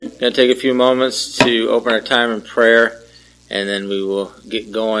going to take a few moments to open our time in prayer, and then we will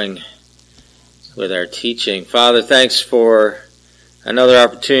get going with our teaching. Father, thanks for another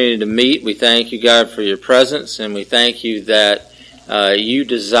opportunity to meet. We thank you, God, for your presence, and we thank you that you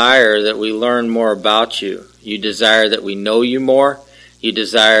desire that we learn more about you. You desire that we know you more. You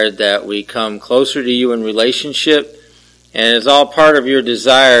desire that we come closer to you in relationship. And it's all part of your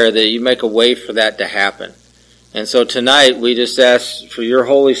desire that you make a way for that to happen. And so tonight we just ask for your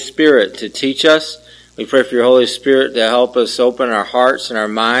Holy Spirit to teach us. We pray for your Holy Spirit to help us open our hearts and our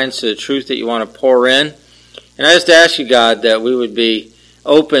minds to the truth that you want to pour in. And I just ask you, God, that we would be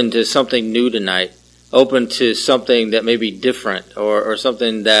open to something new tonight, open to something that may be different or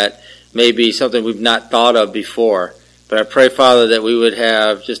something that may be something we've not thought of before. But I pray, Father, that we would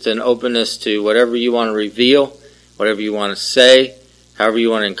have just an openness to whatever you want to reveal, whatever you want to say, however you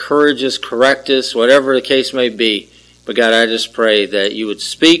want to encourage us, correct us, whatever the case may be. But God, I just pray that you would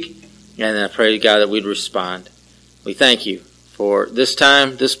speak, and I pray, God, that we'd respond. We thank you for this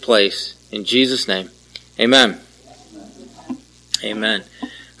time, this place. In Jesus' name, amen. Amen. All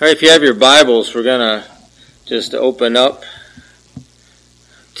right, if you have your Bibles, we're going to just open up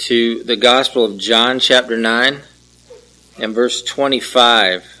to the Gospel of John, chapter 9. And verse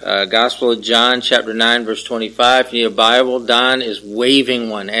 25, Gospel of John, chapter 9, verse 25. If you need a Bible, Don is waving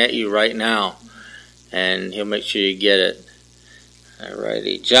one at you right now, and he'll make sure you get it.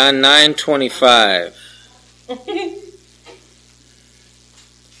 Alrighty, John 9:25.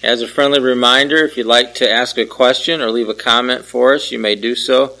 As a friendly reminder, if you'd like to ask a question or leave a comment for us, you may do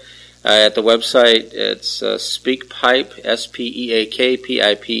so at the website. It's speakpipe,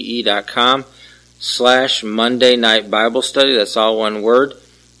 speakpipe.com. /Monday Night Bible Study. That's all one word.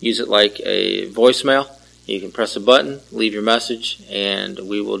 Use it like a voicemail. You can press a button, leave your message, and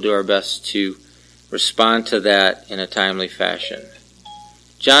we will do our best to respond to that in a timely fashion.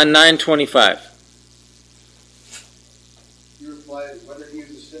 John 9:25. You replied, whether he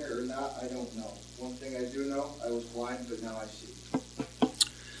is a sinner or not, I don't know. One thing I do know, I was blind, but now I see. All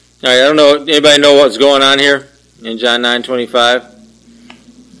right, I don't know. Anybody know what's going on here in John 9:25?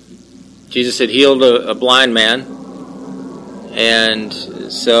 Jesus had healed a blind man, and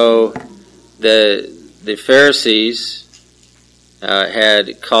so the Pharisees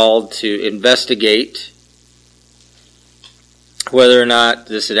had called to investigate whether or not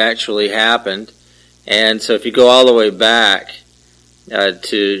this had actually happened. And so if you go all the way back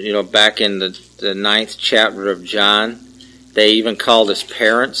to back in the 9th chapter of John, they even called his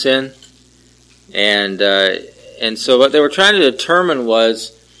parents in, and so what they were trying to determine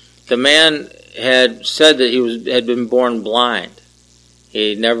was, the man had said that he had been born blind. He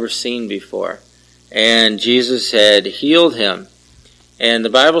had never seen before. And Jesus had healed him. And the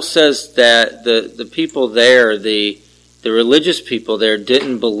Bible says that the people there, the religious people there,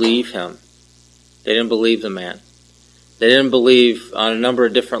 didn't believe him. They didn't believe the man. They didn't believe on a number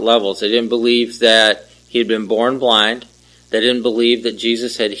of different levels. They didn't believe that he had been born blind. They didn't believe that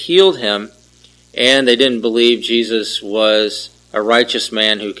Jesus had healed him. And they didn't believe Jesus was a righteous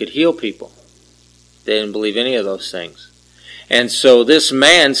man who could heal people. They didn't believe any of those things. And so this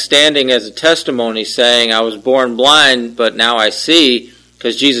man standing as a testimony saying, I was born blind, but now I see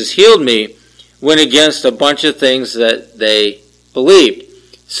because Jesus healed me, went against a bunch of things that they believed.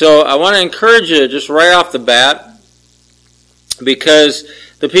 So I want to encourage you just right off the bat, because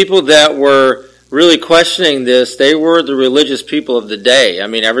the people that were really questioning this, they were the religious people of the day. I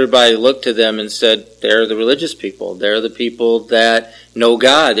mean, everybody looked to them and said, they're the religious people. They're the people that know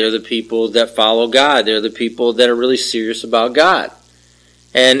God. They're the people that follow God. They're the people that are really serious about God.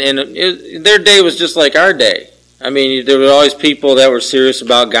 And their day was just like our day. I mean, there were always people that were serious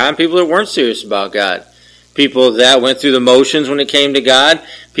about God and people that weren't serious about God. People that went through the motions when it came to God.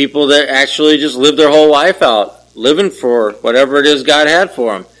 People that actually just lived their whole life out, living for whatever it is God had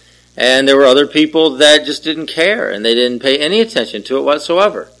for them. And there were other people that just didn't care, and they didn't pay any attention to it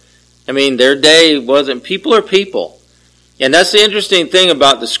whatsoever. I mean, their day wasn't, people are people. And that's the interesting thing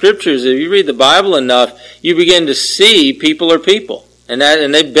about the Scriptures. If you read the Bible enough, you begin to see people are people. And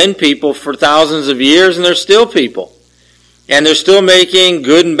they've been people for thousands of years, and they're still people. And they're still making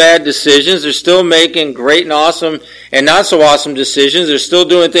good and bad decisions. They're still making great and awesome and not so awesome decisions. They're still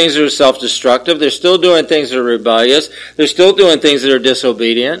doing things that are self-destructive. They're still doing things that are rebellious. They're still doing things that are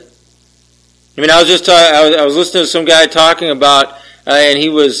disobedient. I mean, I was listening to some guy talking about, and he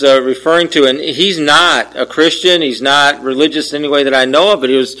was referring to, and he's not a Christian, he's not religious in any way that I know of, but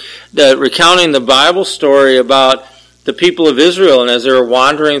he was recounting the Bible story about the people of Israel, and as they were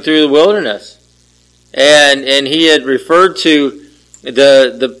wandering through the wilderness, and he had referred to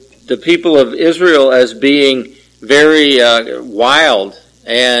the people of Israel as being very wild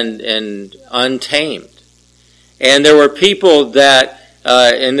and untamed. And there were people that,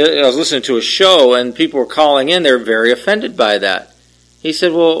 and I was listening to a show, and people were calling in, they were very offended by that. He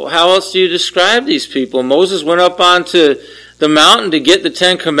said, well, how else do you describe these people? Moses went up onto the mountain to get the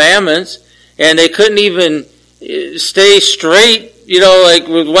 10 Commandments, and they couldn't even stay straight, like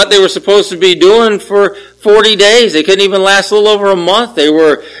with what they were supposed to be doing for 40 days. They couldn't even last a little over a month. They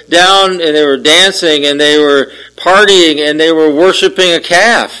were down and they were dancing and they were partying and they were worshiping a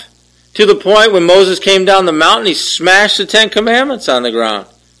calf. To the point when Moses came down the mountain, he smashed the 10 Commandments on the ground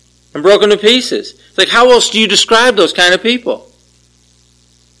and broke them to pieces. It's like, how else do you describe those kind of people?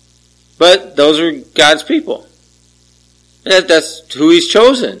 But those are God's people. That's who He's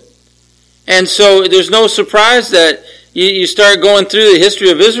chosen. And so there's no surprise that you start going through the history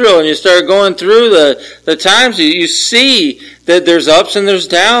of Israel and you start going through the times, you see that there's ups and there's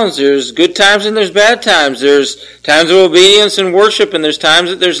downs. There's good times and there's bad times. There's times of obedience and worship and there's times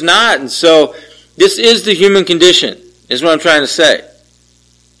that there's not. And so this is the human condition, is what I'm trying to say.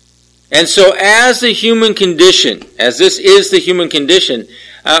 And so as the human condition, as this is the human condition,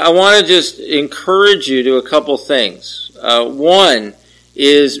 I want to just encourage you to a couple things. One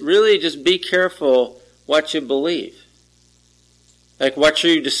is really just be careful what you believe. Like what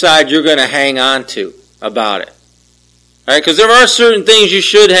you decide you're going to hang on to about it. All right? Because there are certain things you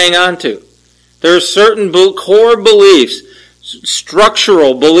should hang on to. There are certain core beliefs,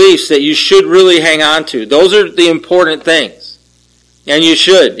 structural beliefs that you should really hang on to. Those are the important things. And you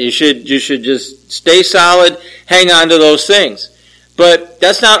should. You should just stay solid, hang on to those things. But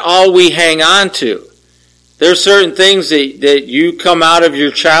that's not all we hang on to. There are certain things that you come out of your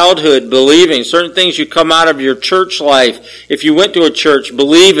childhood believing, certain things you come out of your church life, if you went to a church,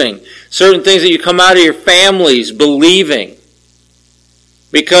 believing, certain things that you come out of your families believing,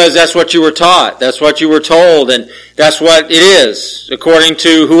 because that's what you were taught, that's what you were told, and that's what it is, according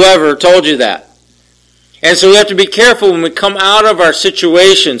to whoever told you that. And so we have to be careful when we come out of our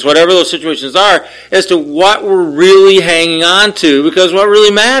situations, whatever those situations are, as to what we're really hanging on to, because what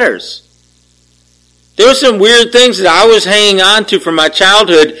really matters. There were some weird things that I was hanging on to from my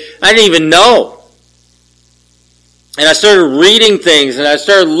childhood I didn't even know. And I started reading things, and I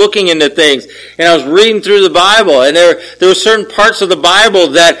started looking into things, and I was reading through the Bible, and there were certain parts of the Bible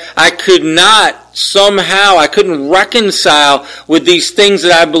that I couldn't reconcile with these things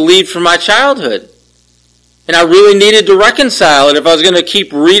that I believed from my childhood. And I really needed to reconcile it if I was going to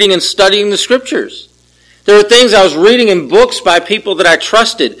keep reading and studying the Scriptures. There were things I was reading in books by people that I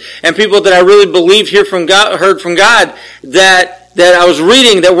trusted and people that I really believed heard from God that I was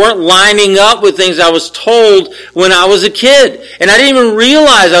reading that weren't lining up with things I was told when I was a kid. And I didn't even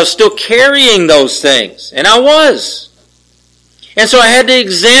realize I was still carrying those things. And I was. And so I had to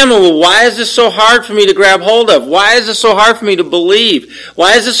examine, well, why is this so hard for me to grab hold of? Why is this so hard for me to believe?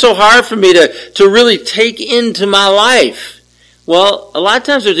 Why is this so hard for me to really take into my life? Well, a lot of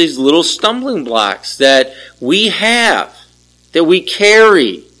times there's these little stumbling blocks that we have, that we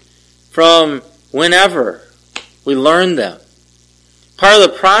carry from whenever we learn them. Part of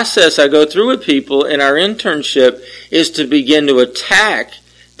the process I go through with people in our internship is to begin to attack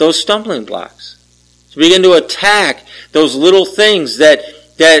those stumbling blocks. To begin to attack those little things that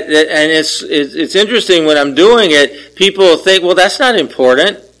and it's interesting when I'm doing it, people think, well, that's not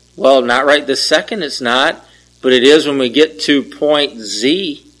important. Well, not right this second, it's not. But it is when we get to point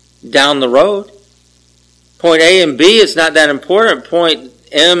Z down the road. Point A and B, it's not that important. Point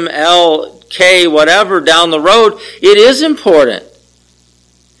M, L, K, whatever, down the road, it is important.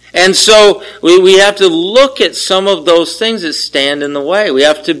 And so we have to look at some of those things that stand in the way. We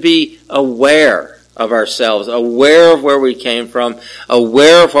have to be aware of ourselves, aware of where we came from,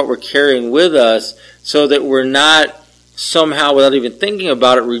 aware of what we're carrying with us, so that we're not somehow, without even thinking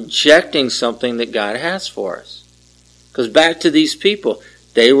about it, rejecting something that God has for us. Because back to these people,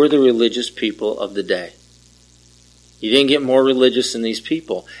 they were the religious people of the day. You didn't get more religious than these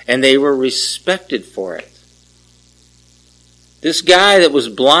people. And they were respected for it. This guy that was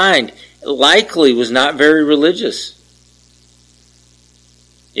blind likely was not very religious.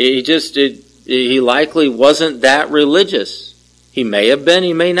 He likely wasn't that religious. He may have been,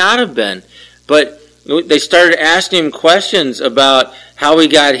 he may not have been. But they started asking him questions about how he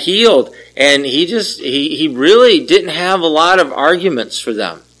got healed, and he really didn't have a lot of arguments for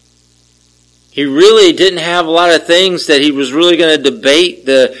them. He really didn't have a lot of things that he was really going to debate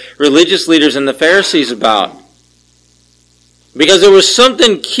the religious leaders and the Pharisees about. Because there was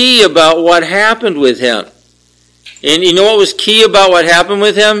something key about what happened with him. And you know what was key about what happened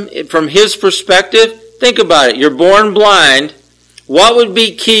with him? From his perspective, think about it. You're born blind. What would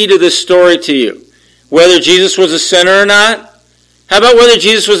be key to this story to you? Whether Jesus was a sinner or not? How about whether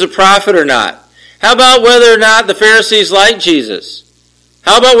Jesus was a prophet or not? How about whether or not the Pharisees liked Jesus?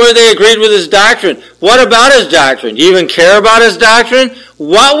 How about whether they agreed with his doctrine? What about his doctrine? Do you even care about his doctrine?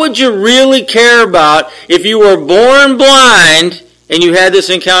 What would you really care about if you were born blind and you had this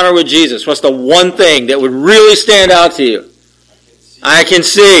encounter with Jesus? What's the one thing that would really stand out to you? I can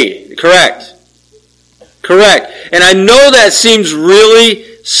see. Correct. Correct. And I know that seems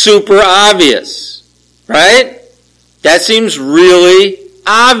really super obvious, right? That seems really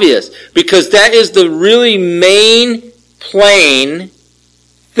obvious because that is the really main, plain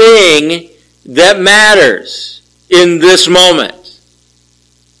thing that matters in this moment.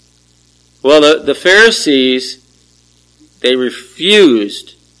 Well, the Pharisees, they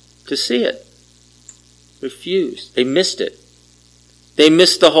refused to see it. Refused. They missed it. They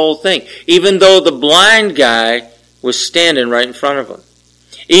missed the whole thing. Even though the blind guy was standing right in front of them.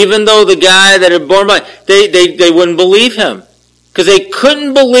 Even though the guy that had born blind, they wouldn't believe him. Because they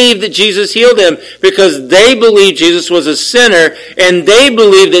couldn't believe that Jesus healed him because they believed Jesus was a sinner and they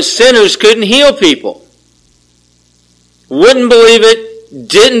believed that sinners couldn't heal people. Wouldn't believe it,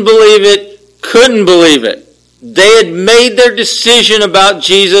 didn't believe it, couldn't believe it. They had made their decision about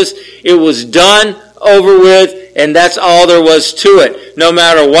Jesus. It was done, over with, and that's all there was to it, no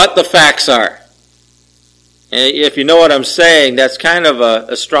matter what the facts are. And if you know what I'm saying, that's kind of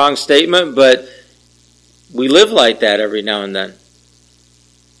a strong statement, but we live like that every now and then.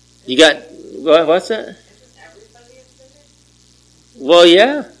 You got, what's that? Well,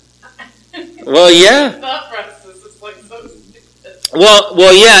 yeah. Well, yeah.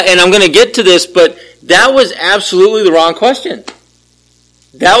 Well, yeah, and I'm going to get to this, but that was absolutely the wrong question.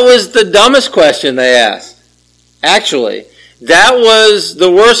 That was the dumbest question they asked. Actually, that was the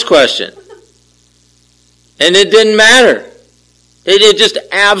worst question. And it didn't matter. It just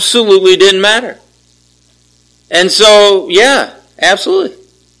absolutely didn't matter. And so, yeah, absolutely.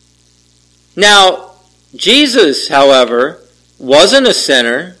 Now, Jesus, however, wasn't a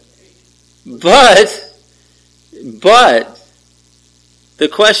sinner, but the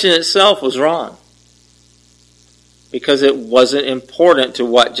question itself was wrong. Because it wasn't important to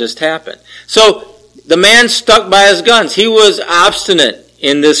what just happened. So, the man stuck by his guns. He was obstinate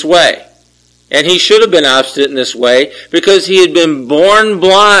in this way. And he should have been obstinate in this way because he had been born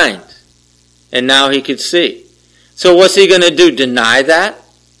blind. And now he could see. So what's he going to do? Deny that?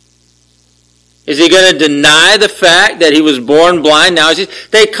 Is he going to deny the fact that he was born blind? Now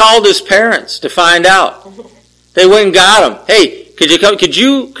they called his parents to find out. They went and got him. Hey, could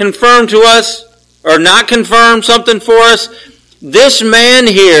you confirm to us or not confirm something for us? This man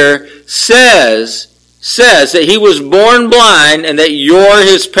here says that he was born blind and that you're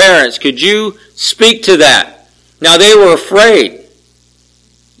his parents. Could you speak to that? Now they were afraid.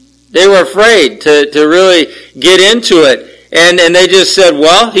 They were afraid to really get into it. And they just said,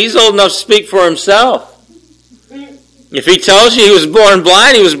 well, he's old enough to speak for himself. If he tells you he was born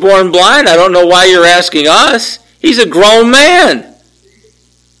blind, he was born blind. I don't know why you're asking us. He's a grown man.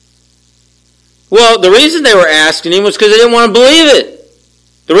 Well, the reason they were asking him was because they didn't want to believe it.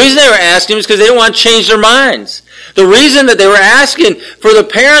 The reason they were asking him is because they didn't want to change their minds. The reason that they were asking for the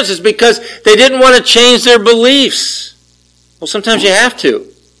parents is because they didn't want to change their beliefs. Well, sometimes you have to.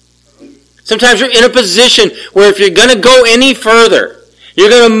 Sometimes you're in a position where if you're going to go any further, you're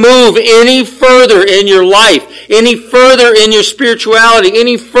going to move any further in your life, any further in your spirituality,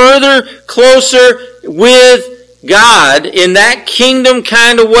 any further closer with God in that kingdom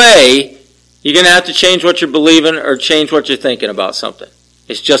kind of way, you're going to have to change what you're believing or change what you're thinking about something.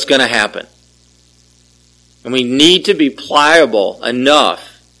 It's just going to happen. And we need to be pliable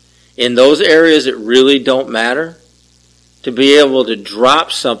enough in those areas that really don't matter to be able to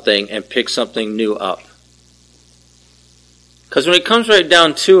drop something and pick something new up. Because when it comes right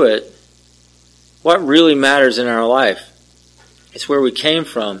down to it, what really matters in our life is where we came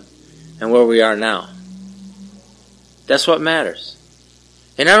from and where we are now. That's what matters.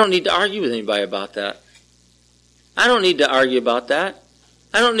 And I don't need to argue with anybody about that. I don't need to argue about that.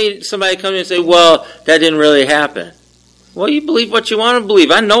 I don't need somebody to come in and say, well, that didn't really happen. Well, you believe what you want to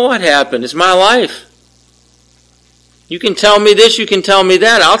believe. I know what happened. It's my life. You can tell me this, you can tell me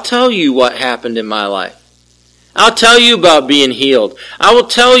that. I'll tell you what happened in my life. I'll tell you about being healed. I will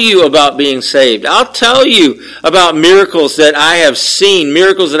tell you about being saved. I'll tell you about miracles that I have seen,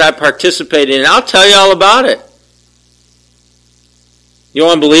 miracles that I participated in. I'll tell you all about it. You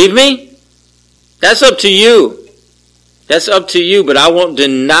want to believe me? That's up to you. That's up to you, but I won't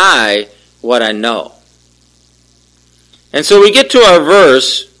deny what I know. And so we get to our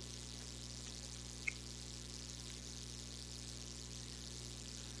verse.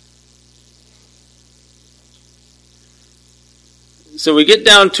 So we get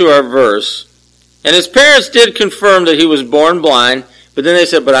down to our verse. And his parents did confirm that he was born blind, but then they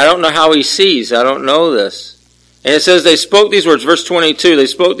said, but I don't know how he sees. I don't know this. And it says they spoke these words, verse 22, they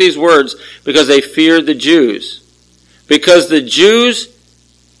spoke these words because they feared the Jews. Because the Jews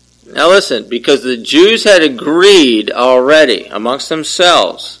had agreed already amongst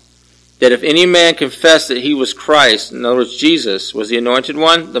themselves that if any man confessed that he was Christ, in other words, Jesus was the anointed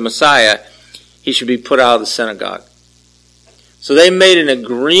one, the Messiah, he should be put out of the synagogue. So they made an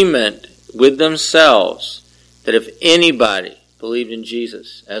agreement with themselves that if anybody believed in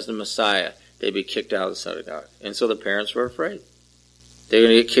Jesus as the Messiah, they'd be kicked out of the synagogue. And so the parents were afraid. They're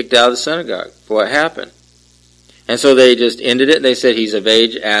going to get kicked out of the synagogue for what happened. And so they just ended it, and they said, he's of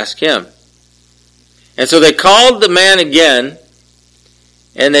age, ask him. And so they called the man again,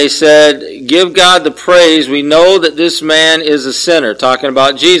 and they said, give God the praise. We know that this man is a sinner, talking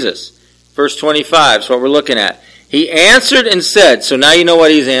about Jesus. Verse 25 is what we're looking at. He answered and said, so now you know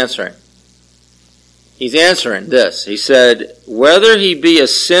what he's answering. He's answering this. He said, whether he be a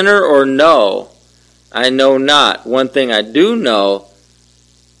sinner or no, I know not. One thing I do know,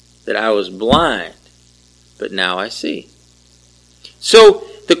 that I was blind, but now I see. So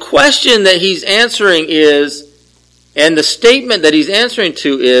the question that he's answering is, and the statement that he's answering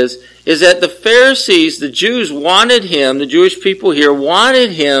to is that the Pharisees, the Jews wanted him, the Jewish people here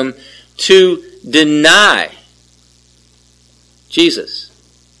wanted him to deny Jesus.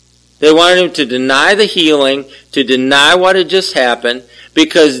 They wanted him to deny the healing, to deny what had just happened,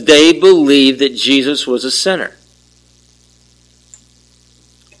 because they believed that Jesus was a sinner.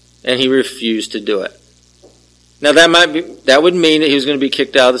 And he refused to do it. Now that would mean that he was going to be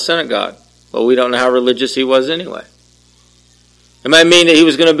kicked out of the synagogue. Well, we don't know how religious he was anyway. It might mean that he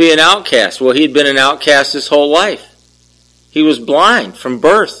was going to be an outcast. Well, he'd been an outcast his whole life. He was blind from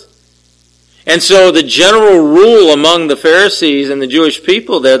birth. And so the general rule among the Pharisees and the Jewish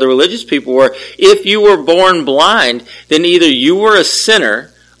people there, the religious people, were if you were born blind, then either you were a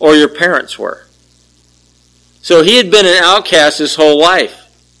sinner or your parents were. So he had been an outcast his whole life.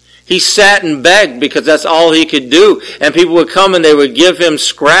 He sat and begged because that's all he could do. And people would come and they would give him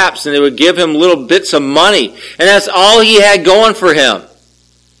scraps and they would give him little bits of money. And that's all he had going for him.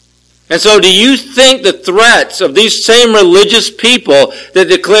 And so do you think the threats of these same religious people that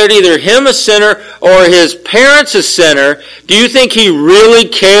declared either him a sinner or his parents a sinner, do you think he really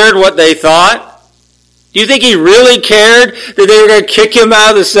cared what they thought? Do you think he really cared that they were going to kick him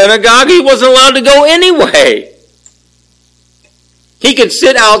out of the synagogue? He wasn't allowed to go anyway. He could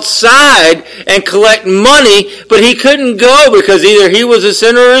sit outside and collect money, but he couldn't go because either he was a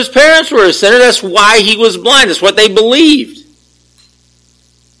sinner or his parents were a sinner. That's why he was blind. That's what they believed.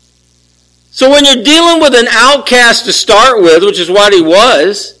 So when you're dealing with an outcast to start with, which is what he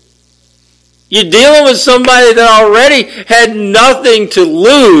was, you're dealing with somebody that already had nothing to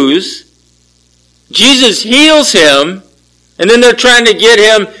lose. Jesus heals him, and then they're trying to get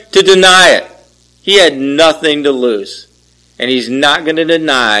him to deny it. He had nothing to lose. And he's not going to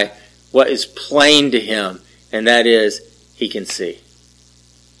deny what is plain to him, and that is he can see.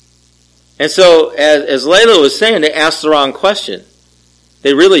 And so, as Layla was saying, they asked the wrong question.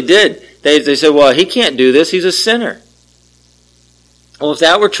 They really did. They said, well, he can't do this. He's a sinner. Well, if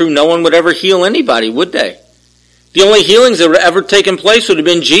that were true, no one would ever heal anybody, would they? The only healings that would have ever taken place would have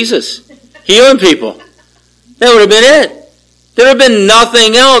been Jesus healing people. That would have been it. There would have been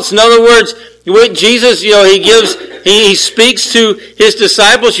nothing else. In other words, with Jesus, he speaks to his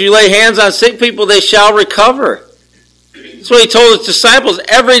disciples, you lay hands on sick people, they shall recover. That's what he told his disciples.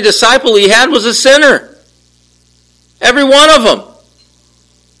 Every disciple he had was a sinner. Every one of them.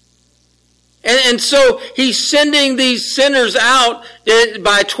 And so he's sending these sinners out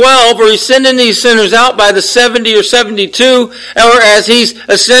by 12, or he's sending these sinners out by the 70 or 72, or as he's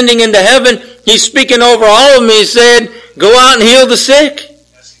ascending into heaven, he's speaking over all of them. He said, go out and heal the sick.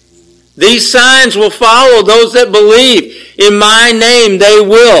 These signs will follow those that believe. In my name they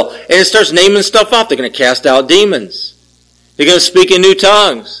will. And it starts naming stuff off. They're going to cast out demons. They're going to speak in new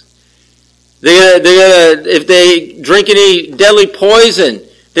tongues. They're going to, if they drink any deadly poison,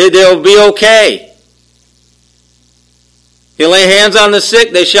 they'll be okay. They lay hands on the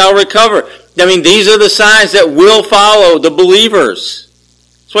sick, they shall recover. I mean, these are the signs that will follow the believers.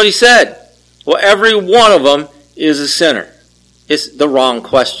 That's what he said. Well, every one of them is a sinner. It's the wrong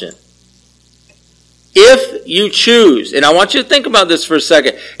question. If you choose, and I want you to think about this for a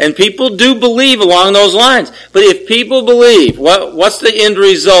second, and people do believe along those lines, but if people believe, what's the end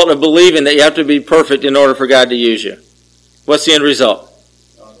result of believing that you have to be perfect in order for God to use you? What's the end result?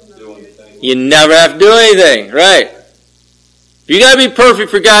 You never have to do anything, right? If you got to be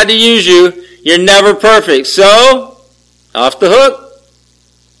perfect for God to use you, you're never perfect. So, off the hook.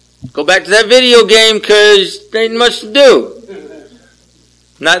 Go back to that video game because there ain't much to do.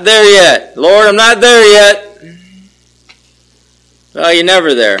 Not there yet. Lord, I'm not there yet. Well, you're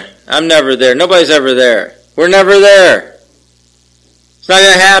never there. I'm never there. Nobody's ever there. We're never there. It's not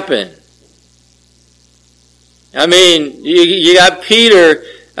going to happen. I mean, you got Peter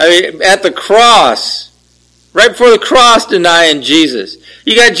at the cross, right before the cross, denying Jesus.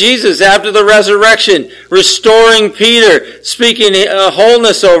 You got Jesus after the resurrection, restoring Peter, speaking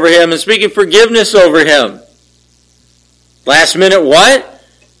wholeness over him and speaking forgiveness over him. Last minute what?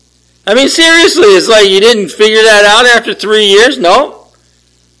 I mean, seriously, it's like you didn't figure that out after 3 years? No.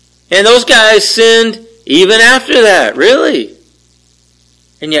 And those guys sinned even after that, really.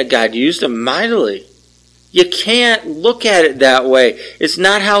 And yet God used them mightily. You can't look at it that way. It's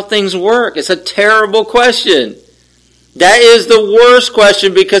not how things work. It's a terrible question. That is the worst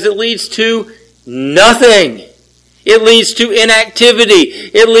question because it leads to nothing. It leads to inactivity.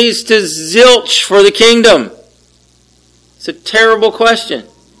 It leads to zilch for the kingdom. It's a terrible question.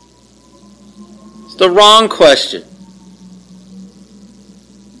 It's the wrong question.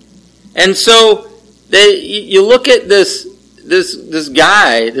 And so you look at this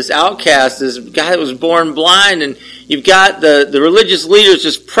guy, this outcast, this guy that was born blind, and you've got the religious leaders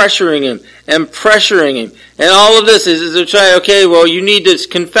just pressuring him. And all of this is they're trying, okay, well, you need to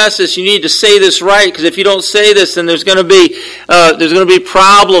confess this, you need to say this right, because if you don't say this, then there's going to be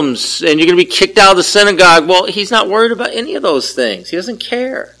problems, and you're going to be kicked out of the synagogue. Well, he's not worried about any of those things. He doesn't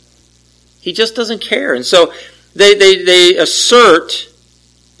care. He just doesn't care. And so they assert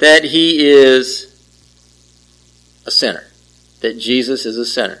that he is a sinner, that Jesus is a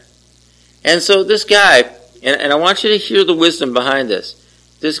sinner. And so this guy, and I want you to hear the wisdom behind this.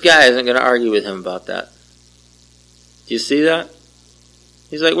 This guy isn't going to argue with him about that. Do you see that?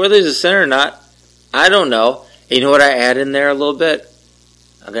 He's like, whether he's a sinner or not, I don't know. And you know what I add in there a little bit?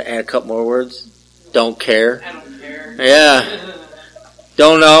 I'm going to add a couple more words. Don't care. I don't care. Yeah.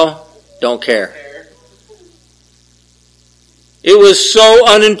 Don't know. Don't care. It was so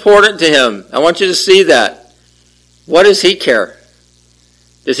unimportant to him. I want you to see that. What does he care?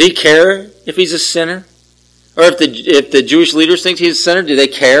 Does he care if he's a sinner? Or if the Jewish leaders think he's a sinner, do they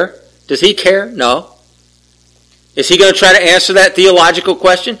care? Does he care? No. Is he going to try to answer that theological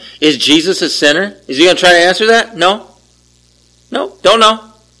question? Is Jesus a sinner? Is he going to try to answer that? No. No, don't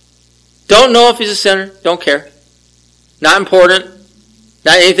know. Don't know if he's a sinner. Don't care. Not important.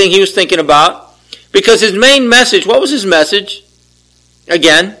 Not anything he was thinking about. Because his main message, what was his message?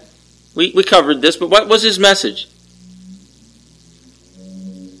 Again, we covered this, but what was his message?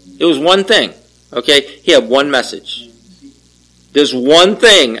 It was one thing. Okay, he had one message. There's one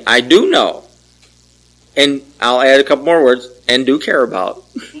thing I do know, and I'll add a couple more words, and do care about.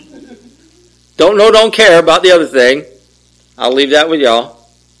 Don't know, don't care about the other thing. I'll leave that with y'all.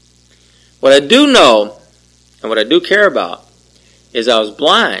 What I do know, and what I do care about, is I was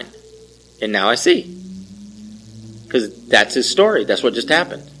blind, and now I see. Because that's his story. That's what just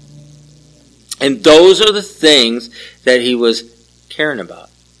happened. And those are the things that he was caring about.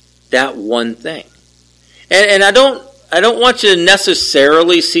 That one thing. And I don't want you to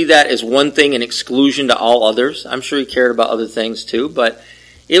necessarily see that as one thing in exclusion to all others. I'm sure he cared about other things too, but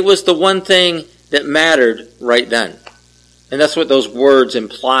it was the one thing that mattered right then. And that's what those words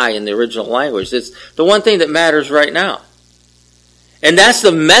imply in the original language. It's the one thing that matters right now. And that's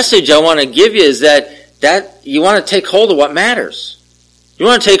the message I want to give you, is that you want to take hold of what matters. You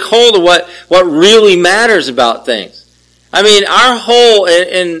want to take hold of what really matters about things. I mean, our whole,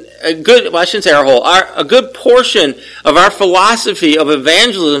 and a good, well, I shouldn't say our whole, a good portion of our philosophy of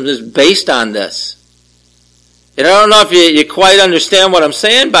evangelism is based on this. And I don't know if you quite understand what I'm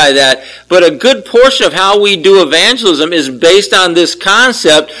saying by that, but a good portion of how we do evangelism is based on this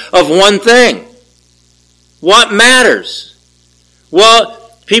concept of one thing. What matters?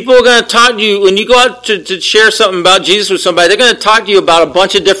 Well, people are going to talk to you, when you go out to share something about Jesus with somebody, they're going to talk to you about a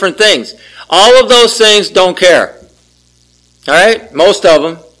bunch of different things. All of those things don't care. All right? Most of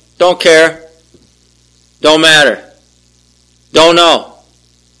them don't care. Don't matter. Don't know.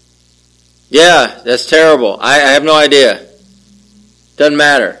 Yeah, that's terrible. I have no idea. Doesn't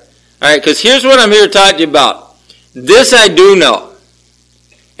matter. All right, because here's what I'm here to talk to you about. This I do know.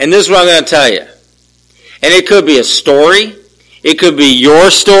 And this is what I'm going to tell you. And it could be a story. It could be your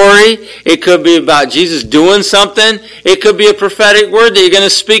story. It could be about Jesus doing something. It could be a prophetic word that you're going to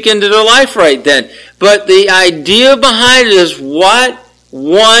speak into their life right then. But the idea behind it is what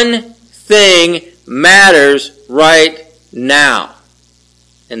one thing matters right now.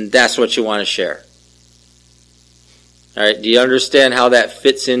 And that's what you want to share. All right, do you understand how that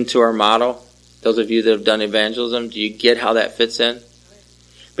fits into our model? Those of you that have done evangelism, do you get how that fits in?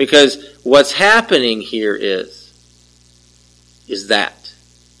 Because what's happening here is that.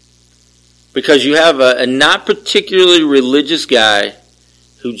 Because you have a not particularly religious guy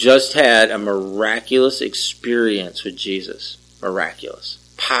who just had a miraculous experience with Jesus. Miraculous.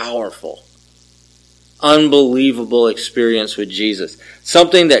 Powerful. Unbelievable experience with Jesus.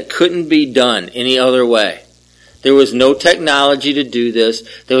 Something that couldn't be done any other way. There was no technology to do this.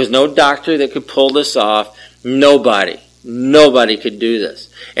 There was no doctor that could pull this off. Nobody could do this.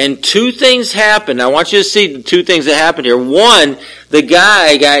 And two things happened. I want you to see the two things that happened here. One, the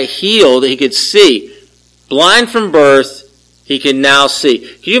guy got healed. He could see. Blind from birth, he can now see.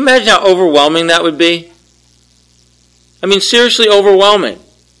 Can you imagine how overwhelming that would be? I mean, seriously overwhelming.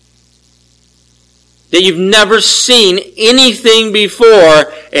 That you've never seen anything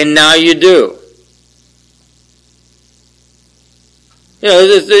before, and now you do. You know,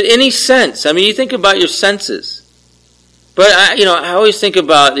 is there any sense? I mean, you think about your senses. But, I always think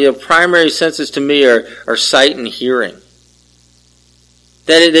about the primary senses to me are sight and hearing.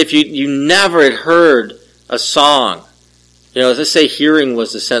 That if you never had heard a song, let's say hearing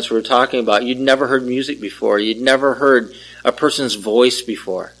was the sense we were talking about, you'd never heard music before, you'd never heard a person's voice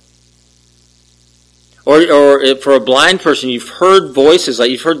before. Or for a blind person, you've heard voices, like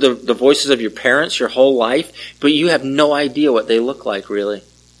you've heard the voices of your parents your whole life, but you have no idea what they look like, really.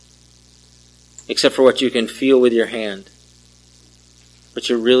 Except for what you can feel with your hand. But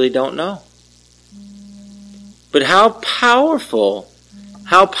you really don't know. But how powerful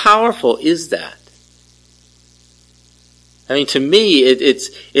is that? I mean, to me,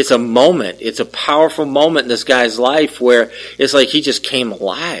 it's a moment. It's a powerful moment in this guy's life where it's like he just came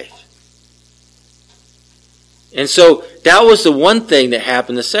alive. And so that was the one thing that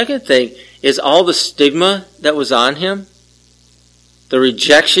happened. The second thing is all the stigma that was on him, the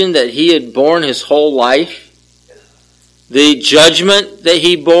rejection that he had borne his whole life, the judgment that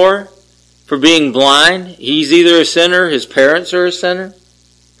he bore for being blind. He's either a sinner, his parents are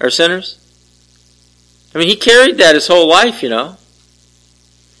sinners. I mean, he carried that his whole life, And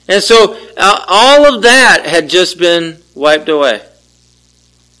so all of that had just been wiped away.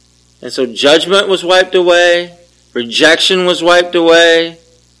 And so judgment was wiped away. Rejection was wiped away.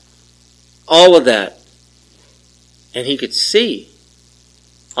 All of that. And he could see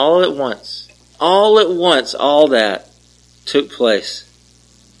all at once. All at once, all that took place.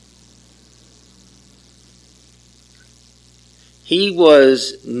 He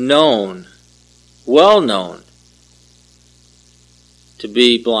was known, well known, to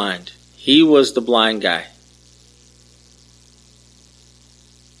be blind. He was the blind guy.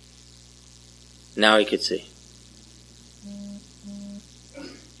 Now he could see.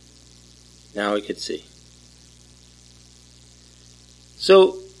 Now he could see.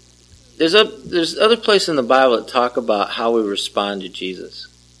 So, there's other places in the Bible that talk about how we respond to Jesus.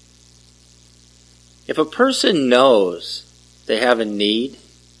 If a person knows they have a need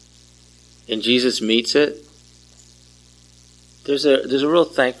and Jesus meets it, there's a real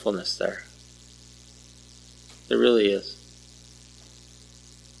thankfulness there. There really is.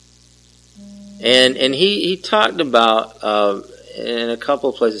 And he talked about in a couple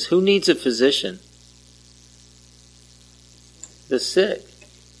of places, who needs a physician? The sick.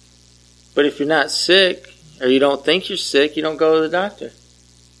 But if you're not sick, or you don't think you're sick, you don't go to the doctor.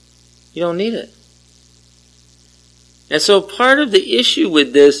 You don't need it. And so part of the issue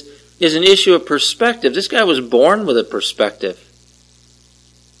with this is an issue of perspective. This guy was born with a perspective.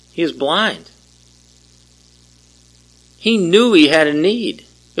 He was blind. He knew he had a need.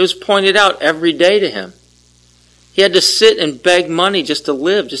 It was pointed out every day to him. He had to sit and beg money just to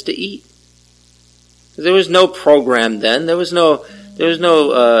live, just to eat. There was no program then. There was no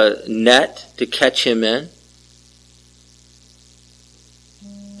net to catch him in.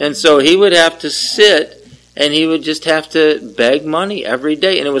 And so he would have to sit and he would just have to beg money every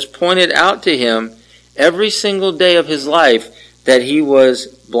day. And it was pointed out to him every single day of his life that he was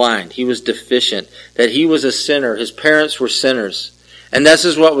blind, he was deficient, that he was a sinner, his parents were sinners. And this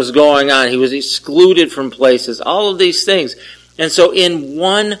is what was going on. He was excluded from places, all of these things. And so in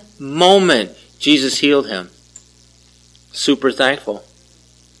one moment, Jesus healed him. Super thankful.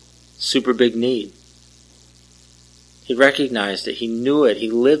 Super big need. He recognized it. He knew it. He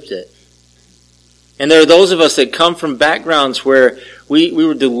lived it. And there are those of us that come from backgrounds where we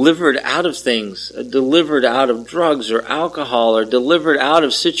were delivered out of things, delivered out of drugs or alcohol, or delivered out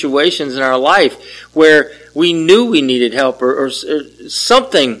of situations in our life where we knew we needed help or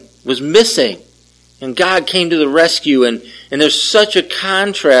something was missing. And God came to the rescue, and there's such a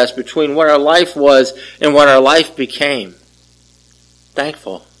contrast between what our life was and what our life became.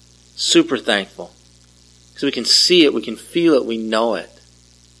 Thankful. Super thankful. Because we can see it, we can feel it, we know it.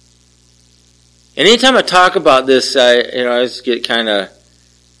 And anytime I talk about this, I just get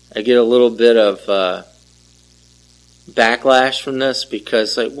I get a little bit of backlash from this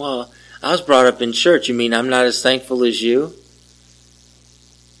because, I was brought up in church. You mean I'm not as thankful as you?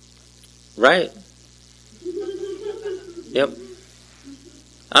 Right. Yep.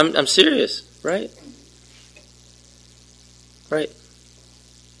 I'm serious, right? Right.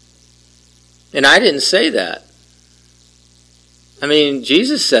 And I didn't say that. I mean,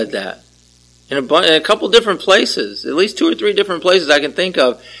 Jesus said that in a couple different places, at least 2 or 3 different places I can think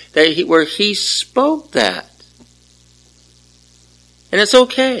of where he spoke that. And it's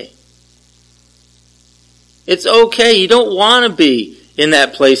okay. It's okay. You don't want to be in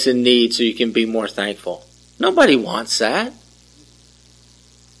that place in need so you can be more thankful. Nobody wants that.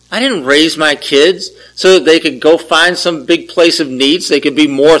 I didn't raise my kids so that they could go find some big place of need so they could be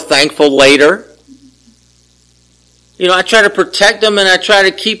more thankful later. I try to protect them and I try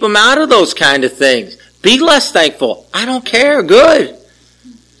to keep them out of those kind of things. Be less thankful. I don't care. Good.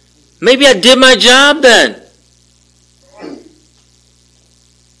 Maybe I did my job then.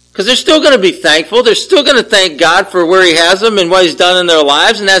 Because they're still going to be thankful. They're still going to thank God for where He has them and what He's done in their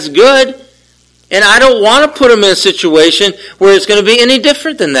lives, and that's good. And I don't want to put them in a situation where it's going to be any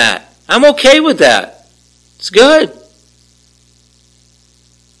different than that. I'm okay with that. It's good.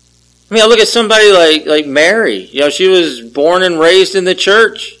 I mean, I look at somebody like Mary. She was born and raised in the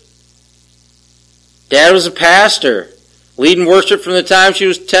church. Dad was a pastor, leading worship from the time she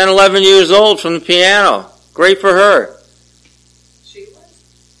was 10, 11 years old from the piano. Great for her. She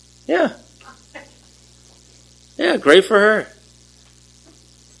was? Yeah. Yeah, great for her.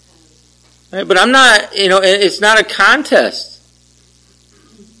 Right, but I'm not, it's not a contest.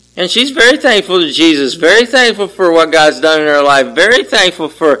 And she's very thankful to Jesus, very thankful for what God's done in her life, very thankful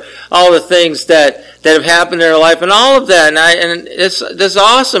for all the things that have happened in her life and all of that. And that's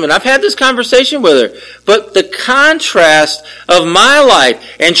awesome. And I've had this conversation with her. But the contrast of my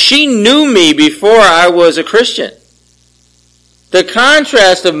life, and she knew me before I was a Christian. The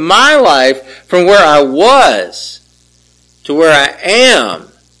contrast of my life from where I was to where I am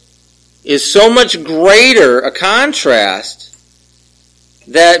is so much greater a contrast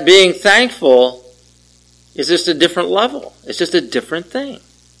that being thankful is just a different level. It's just a different thing.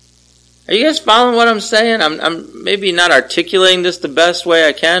 Are you guys following what I'm saying? I'm maybe not articulating this the best way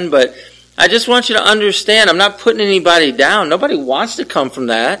I can, but I just want you to understand I'm not putting anybody down. Nobody wants to come from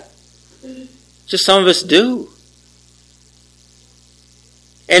that. Just some of us do.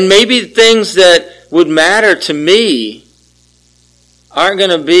 And maybe things that would matter to me aren't going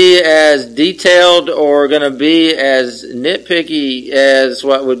to be as detailed or going to be as nitpicky as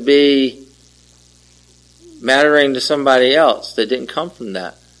what would be mattering to somebody else that didn't come from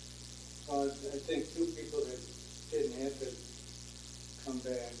that. I think 2 people that didn't have to come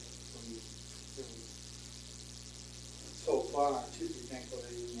back from so far should be thankful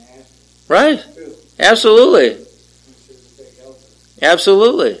they didn't have to. Right. Too. Absolutely.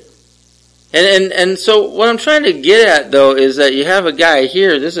 Absolutely. And so what I'm trying to get at, though, is that you have a guy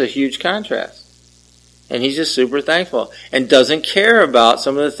here, this is a huge contrast. And he's just super thankful and doesn't care about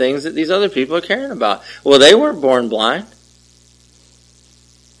some of the things that these other people are caring about. Well, they weren't born blind.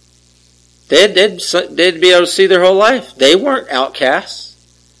 They'd be able to see their whole life. They weren't outcasts.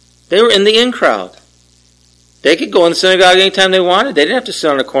 They were in the in crowd. They could go in the synagogue anytime they wanted. They didn't have to sit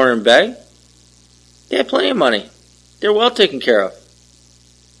on a corner and beg. They had plenty of money. They were well taken care of.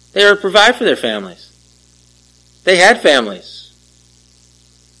 They were to provide for their families. They had families.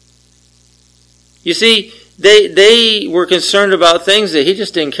 You see, they were concerned about things that he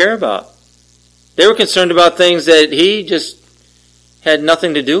just didn't care about. They were concerned about things that he just had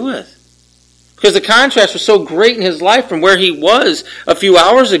nothing to do with. Because the contrast was so great in his life from where he was a few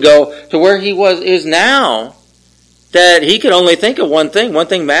hours ago to where he is now that he could only think of one thing. One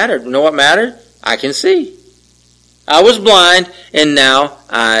thing mattered. You know what mattered? I can see. I was blind, and now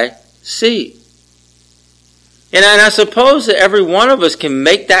I see. And I suppose that every one of us can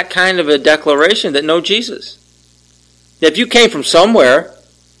make that kind of a declaration that know Jesus. If you came from somewhere,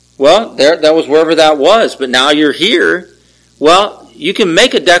 well, that was wherever that was, but now you're here, well, you can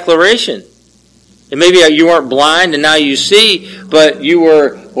make a declaration. And maybe you weren't blind and now you see, but you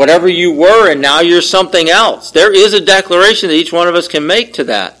were whatever you were and now you're something else. There is a declaration that each one of us can make to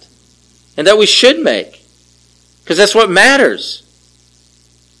that. And that we should make. Because that's what matters.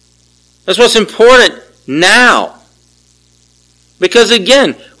 That's what's important now. Because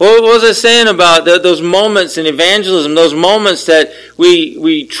again, what was I saying about those moments in evangelism, those moments that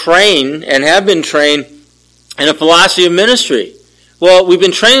we train and have been trained in a philosophy of ministry, Well, we've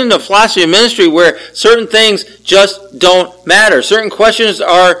been trained in the philosophy of ministry where certain things just don't matter. Certain questions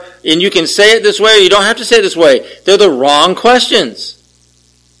are, and you can say it this way or you don't have to say it this way. They're the wrong questions.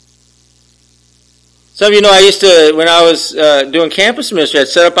 Some of you know I used to, when I was doing campus ministry, I'd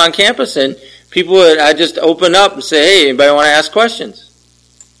set up on campus and I'd just open up and say, hey, anybody want to ask questions?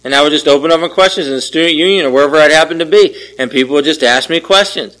 And I would just open up my questions in the student union or wherever I'd happen to be. And people would just ask me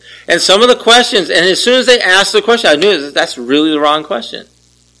questions. And some of the questions, and as soon as they asked the question, I knew that's really the wrong question.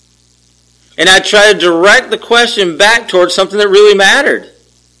 And I'd try to direct the question back towards something that really mattered.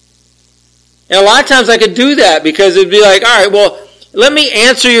 And a lot of times I could do that because it'd be like, all right, well, let me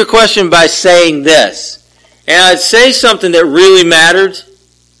answer your question by saying this. And I'd say something that really mattered.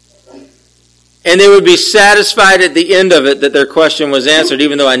 And they would be satisfied at the end of it that their question was answered,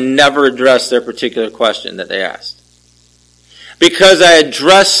 even though I never addressed their particular question that they asked. Because I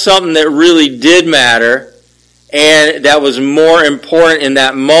addressed something that really did matter, and that was more important in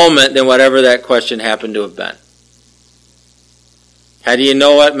that moment than whatever that question happened to have been. How do you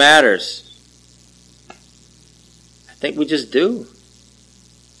know what matters? I think we just do.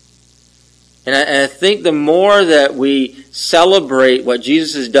 And I think the more that we celebrate what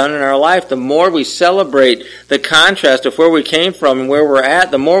Jesus has done in our life, the more we celebrate the contrast of where we came from and where we're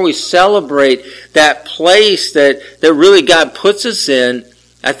at, the more we celebrate that place that really God puts us in,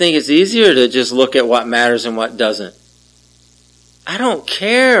 I think it's easier to just look at what matters and what doesn't. I don't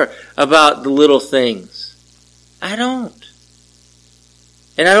care about the little things. I don't.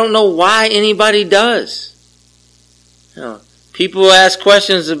 And I don't know why anybody does. People ask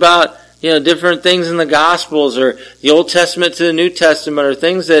questions about different things in the Gospels or the Old Testament to the New Testament or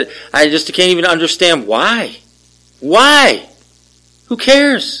things that I just can't even understand. Why? Why? Who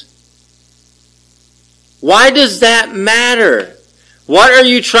cares? Why does that matter? What are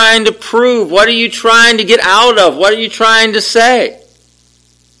you trying to prove? What are you trying to get out of? What are you trying to say?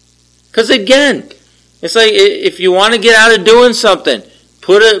 Because again, it's like if you want to get out of doing something,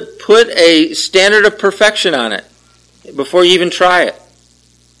 put a standard of perfection on it before you even try it.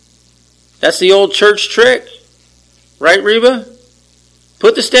 That's the old church trick. Right, Reba?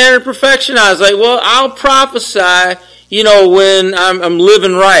 Put the standard of perfection on. It's like, well, I'll prophesy, when I'm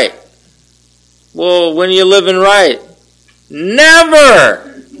living right. Well, when are you living right?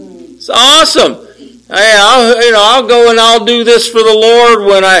 Never! It's awesome. I'll go and I'll do this for the Lord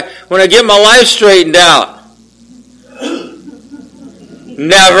when I get my life straightened out.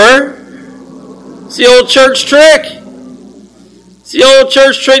 Never. It's the old church trick. It's the old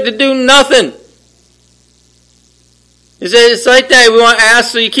church trick to do nothing. It's like that. We want to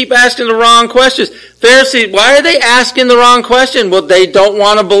ask, so you keep asking the wrong questions. Pharisees, why are they asking the wrong question? Well, they don't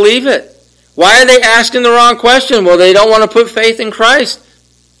want to believe it. Why are they asking the wrong question? Well, they don't want to put faith in Christ.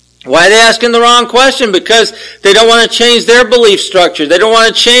 Why are they asking the wrong question? Because they don't want to change their belief structure. They don't want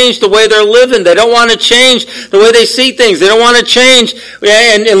to change the way they're living. They don't want to change the way they see things. They don't want to change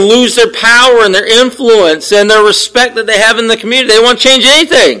and lose their power and their influence and their respect that they have in the community. They don't want to change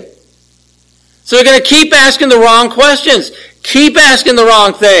anything. So they're going to keep asking the wrong questions. Keep asking the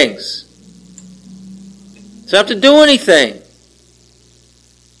wrong things. So they don't have to do anything.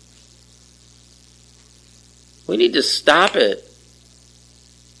 We need to stop it.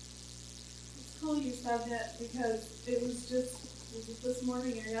 You said that because it was this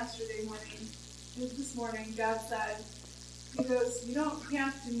morning or yesterday morning. It was this morning. God said, He goes, you don't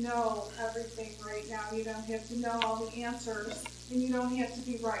have to know everything right now. You don't have to know all the answers, and you don't have to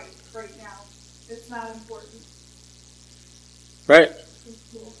be right now. It's not important. Right.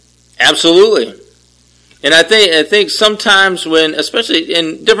 It's cool. Absolutely. And I think sometimes when, especially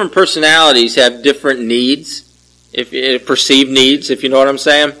in different personalities, have different needs, perceived needs, if you know what I'm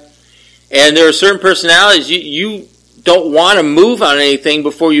saying. And there are certain personalities you don't want to move on anything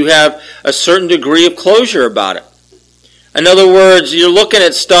before you have a certain degree of closure about it. In other words, you're looking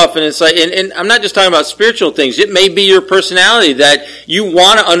at stuff and it's like, and I'm not just talking about spiritual things. It may be your personality that you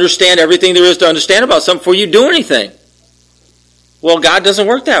want to understand everything there is to understand about something before you do anything. Well, God doesn't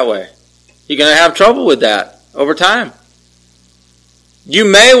work that way. You're going to have trouble with that over time. You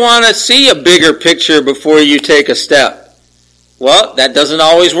may want to see a bigger picture before you take a step. Well, that doesn't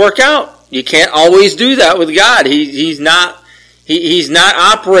always work out. You can't always do that with God. He's not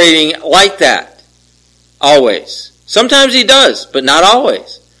operating like that always. Sometimes He does, but not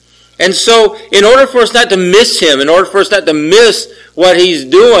always. And so, in order for us not to miss Him, in order for us not to miss what He's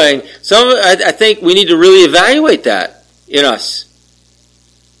doing, I think we need to really evaluate that in us.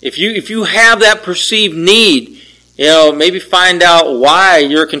 If you have that perceived need, maybe find out why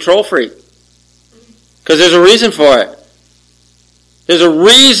you're a control freak. Because there's a reason for it. There's a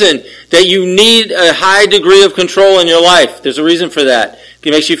reason that you need a high degree of control in your life. There's a reason for that.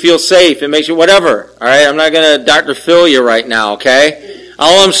 It makes you feel safe. It makes you whatever. All right? I'm not going to Dr. Phil you right now, okay?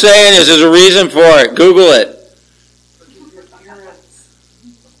 All I'm saying is there's a reason for it. Google it.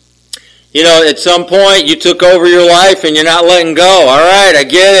 You know, at some point you took over your life and you're not letting go. All right, I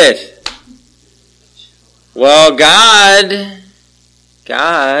get it. Well, God,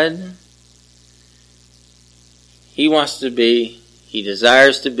 He wants to be, He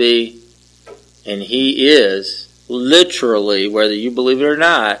desires to be, and He is literally, whether you believe it or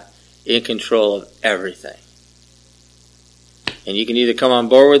not, in control of everything. And you can either come on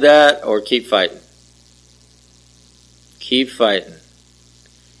board with that or keep fighting. Keep fighting.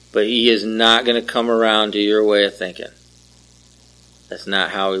 But He is not going to come around to your way of thinking. That's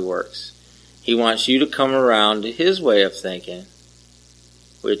not how He works. He wants you to come around to His way of thinking,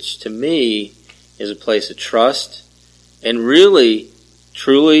 which to me is a place of trust and really,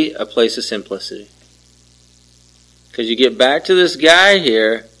 truly a place of simplicity. Because you get back to this guy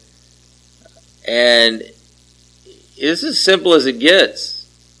here, and it's as simple as it gets.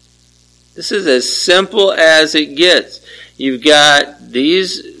 This is as simple as it gets. You've got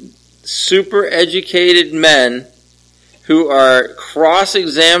these super educated men who are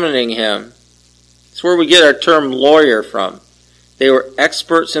cross-examining him. That's where we get our term lawyer from. They were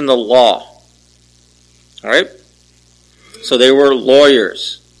experts in the law. All right? So they were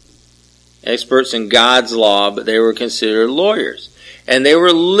lawyers. Experts in God's law, but they were considered lawyers. And they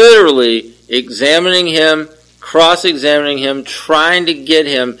were literally examining him, cross-examining him, trying to get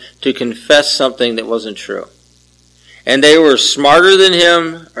him to confess something that wasn't true. And they were smarter than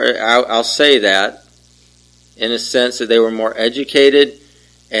him, or I'll say that, in a sense that they were more educated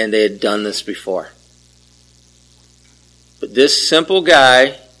and they had done this before. But this simple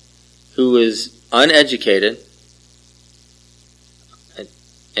guy who is uneducated,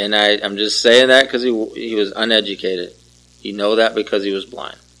 and I'm just saying that because he was uneducated. You know that because he was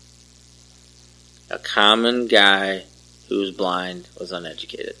blind. A common guy who was blind was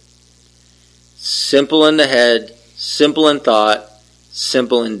uneducated. Simple in the head, simple in thought,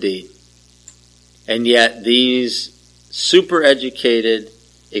 simple in deed. And yet these super educated,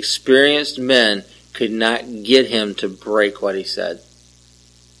 experienced men could not get him to break what he said.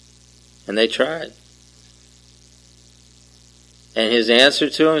 And they tried. And his answer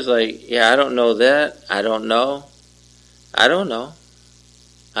to him is like, yeah, I don't know that. I don't know. I don't know.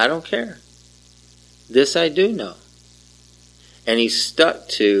 I don't care. This I do know. And he stuck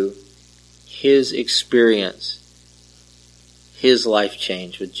to his experience, his life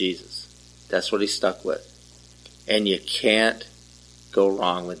change with Jesus. That's what he stuck with. And you can't go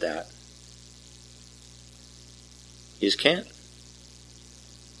wrong with that. You just can't.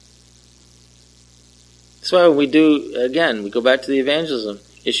 That's why we go back to the evangelism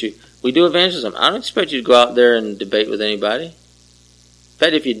issue. We do evangelism. I don't expect you to go out there and debate with anybody. In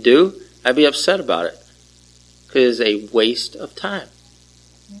fact, if you do, I'd be upset about it. Because it's a waste of time.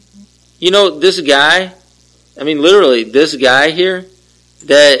 You know, this guy, literally, this guy here,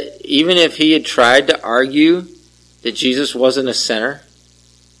 that even if he had tried to argue that Jesus wasn't a sinner,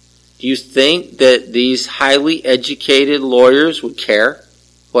 do you think that these highly educated lawyers would care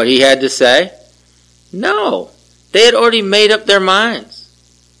what he had to say? No. They had already made up their minds.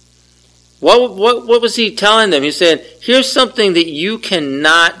 What was he telling them? He said, here's something that you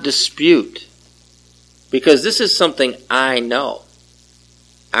cannot dispute. Because this is something I know.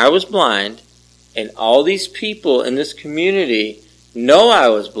 I was blind, and all these people in this community know I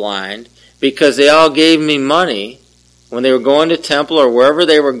was blind because they all gave me money when they were going to temple or wherever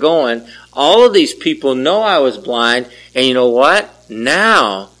they were going. All of these people know I was blind, and you know what?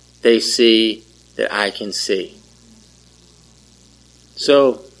 Now they see that I can see.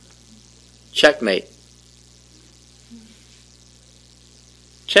 So, checkmate.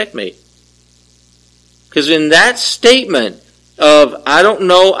 Checkmate. Because in that statement of, I don't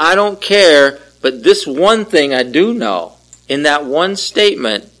know, I don't care, but this one thing I do know, in that one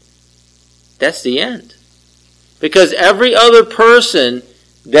statement, that's the end. Because every other person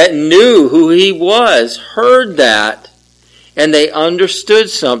that knew who he was heard that, and they understood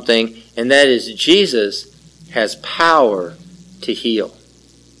something, and that is Jesus has power to heal.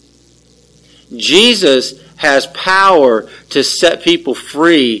 Jesus has power to set people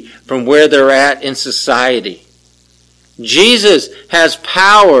free from where they're at in society. Jesus has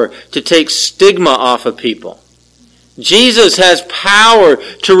power to take stigma off of people. Jesus has power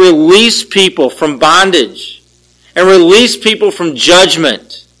to release people from bondage and release people from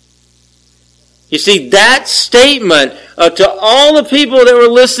judgment. You see, that statement to all the people that were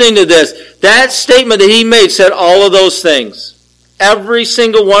listening to this, that statement that he made said all of those things. Every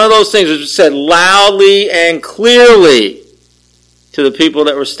single one of those things was said loudly and clearly to the people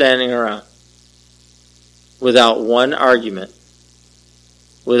that were standing around. Without one argument.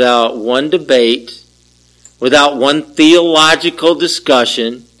 Without one debate. Without one theological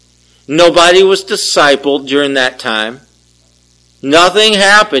discussion. Nobody was discipled during that time. Nothing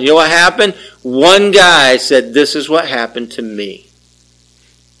happened. You know what happened? One guy said, this is what happened to me.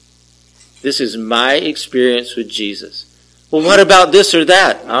 This is my experience with Jesus. Well, what about this or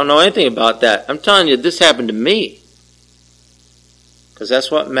that? I don't know anything about that. I'm telling you, this happened to me. Because that's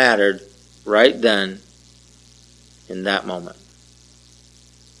what mattered right then, in that moment.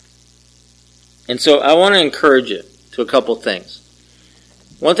 And so I want to encourage you to a couple things.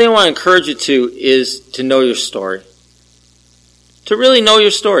 One thing I want to encourage you to is to know your story. To really know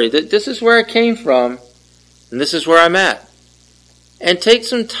your story. That this is where I came from, and this is where I'm at. And take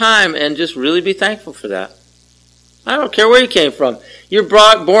some time and just really be thankful for that. I don't care where you came from. You're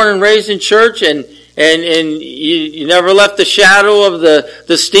born and raised in church, and you never left the shadow of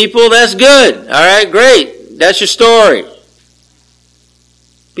the steeple. That's good. All right, great. That's your story.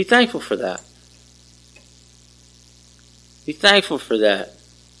 Be thankful for that. Be thankful for that.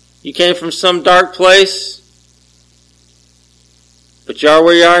 You came from some dark place, but you are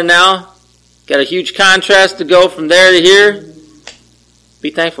where you are now. Got a huge contrast to go from there to here. Be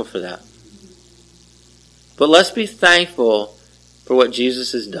thankful for that. But let's be thankful for what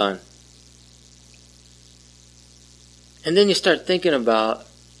Jesus has done. And then you start thinking about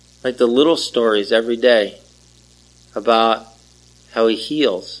like the little stories every day about how he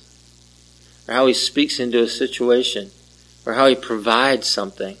heals, or how he speaks into a situation, or how he provides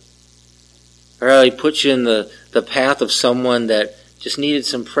something, or how he puts you in the path of someone that just needed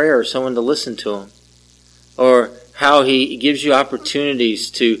some prayer, or someone to listen to him, or how he gives you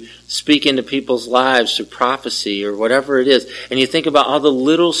opportunities to speak into people's lives through prophecy or whatever it is. And you think about all the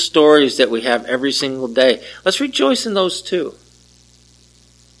little stories that we have every single day. Let's rejoice in those too.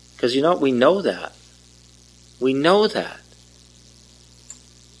 Because you know what? We know that. We know that.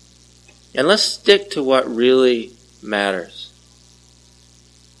 And let's stick to what really matters.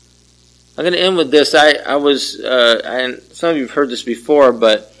 I'm going to end with this. And some of you have heard this before,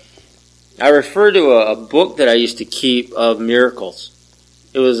 but I refer to a book that I used to keep of miracles.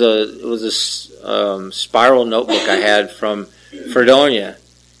 It was a spiral notebook I had from Fredonia,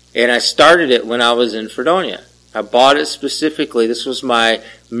 and I started it when I was in Fredonia. I bought it specifically. This was my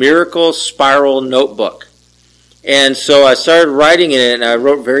miracle spiral notebook, and so I started writing in it, and I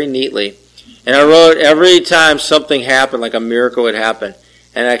wrote very neatly. And I wrote every time something happened, like a miracle would happen,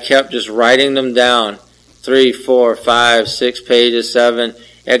 and I kept just writing them down. 3, 4, 5, 6 pages, 7.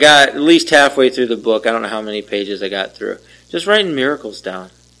 I got at least halfway through the book. I don't know how many pages I got through. Just writing miracles down.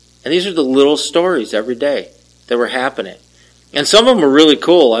 And these are the little stories every day that were happening. And some of them were really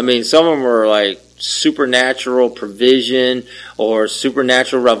cool. I mean, some of them were like supernatural provision or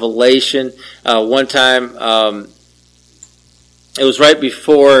supernatural revelation. One time, it was right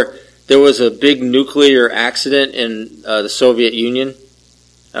before there was a big nuclear accident in the Soviet Union.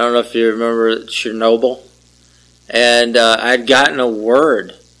 I don't know if you remember Chernobyl. And I'd gotten a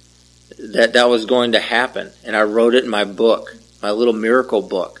word that was going to happen. And I wrote it in my book, my little miracle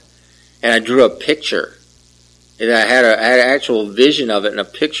book. And I drew a picture. And I had an actual vision of it and a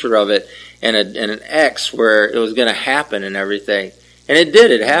picture of it and an X where it was going to happen and everything. And it did.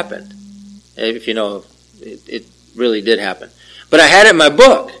 It happened. If you know, it really did happen. But I had it in my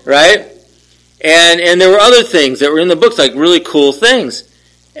book, right? And there were other things that were in the books, like really cool things.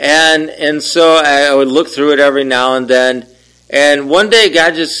 And so I would look through it every now and then. And one day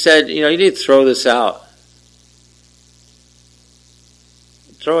God just said, you need to throw this out.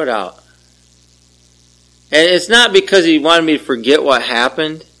 Throw it out. And it's not because he wanted me to forget what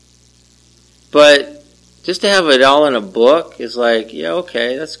happened, but just to have it all in a book is like, yeah,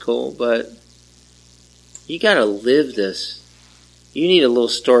 okay, that's cool, but you got to live this. You need a little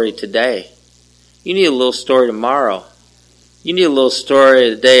story today. You need a little story tomorrow. You need a little story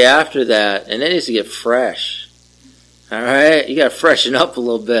the day after that, and it needs to get fresh. All right? You got to freshen up a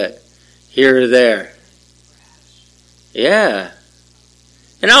little bit here or there. Yeah.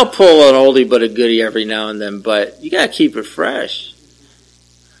 And I'll pull an oldie but a goodie every now and then, but you got to keep it fresh.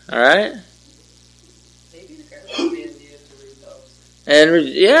 All right? Maybe the garbage man needed to read those. And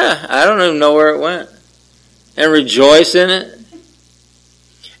yeah, I don't even know where it went. And rejoice in it.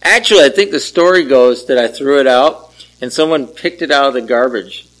 Actually, I think the story goes that I threw it out and someone picked it out of the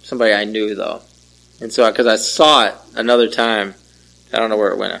garbage. Somebody I knew, though. And so, because I saw it another time, I don't know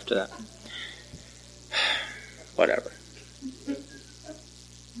where it went after that. Whatever.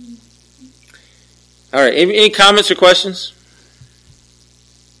 All right, any comments or questions?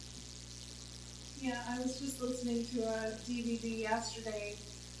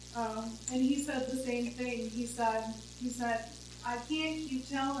 he said, I can't keep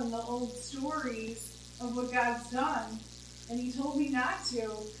telling the old stories of what God's done. And he told me not to,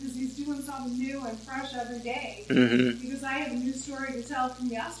 because he's doing something new and fresh every day. Mm-hmm. Because I have a new story to tell from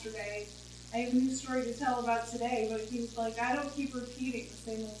yesterday. I have a new story to tell about today. But he was like, I don't keep repeating the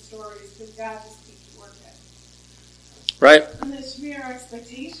same old stories, because God just keeps working. Right. And that should be our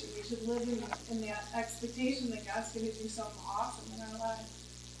expectation. We should live in the expectation that God's going to do something awesome in our life.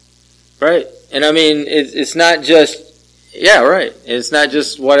 Right. And I mean, it's not just, yeah, right. It's not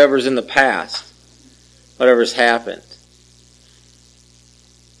just whatever's in the past, whatever's happened.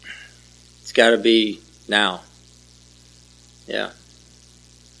 It's got to be now. Yeah.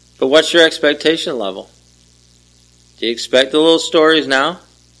 But what's your expectation level? Do you expect the little stories now?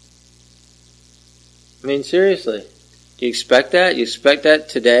 I mean, seriously. Do you expect that? You expect that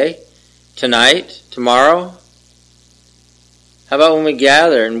today? Tonight? Tomorrow? How about when we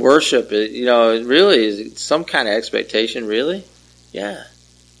gather and worship? It really is some kind of expectation, really? Yeah.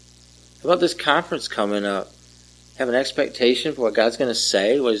 How about this conference coming up? Have an expectation for what God's going to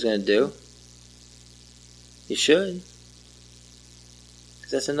say, what He's going to do? You should.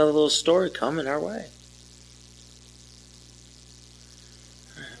 Because that's another little story coming our way.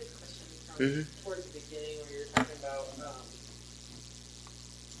 I had a question from towards the beginning where you were talking about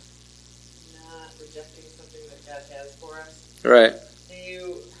not rejecting something that God has for us. Right. And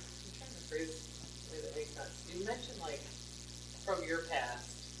I'm trying to phrase it in a way that makes sense. You mentioned, like, from your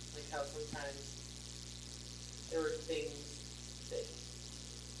past, like how sometimes there were things that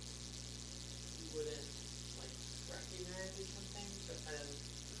you wouldn't, like, recognize as something, but then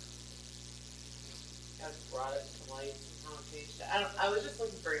God brought it to light and how it changed it. I was just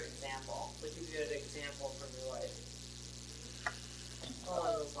looking for an example. Like, if you had an example from your life.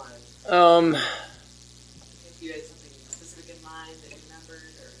 Along those lines. If you had something specific in mind that you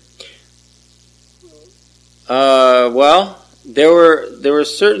remembered, or... Well, there were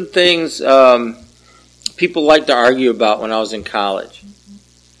certain things people liked to argue about when I was in college.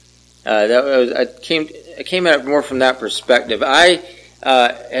 I came at it more from that perspective. I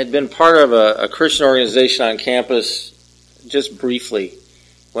had been part of a Christian organization on campus just briefly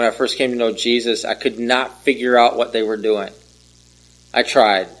when I first came to know Jesus. I could not figure out what they were doing. I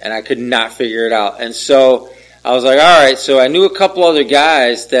tried, and I could not figure it out. And so I was like, all right, so I knew a couple other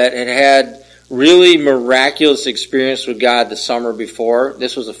guys that had really miraculous experience with God the summer before.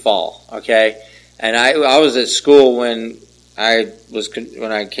 This was the fall, okay? And I was at school when I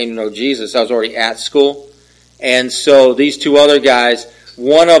came to know Jesus. I was already at school. And so these two other guys,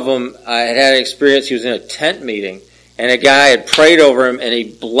 one of them had an experience. He was in a tent meeting, and a guy had prayed over him, and he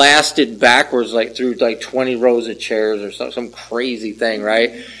blasted backwards through 20 rows of chairs or some crazy thing,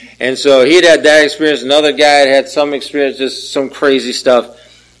 right? And so he had that experience. Another guy had some experience, just some crazy stuff.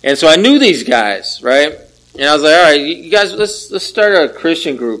 And so I knew these guys, right? And I was like, all right, you guys, let's start a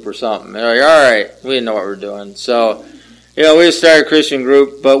Christian group or something. And they're like, all right, we didn't know what we were doing. So, we just started a Christian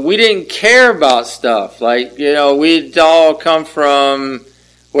group, but we didn't care about stuff. We'd all come from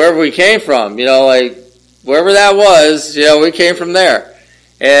wherever we came from, wherever that was, we came from there.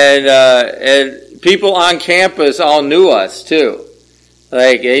 And people on campus all knew us too.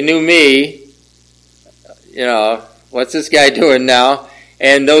 They knew me, what's this guy doing now?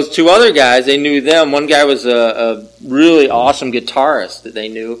 And those two other guys, they knew them. One guy was a really awesome guitarist that they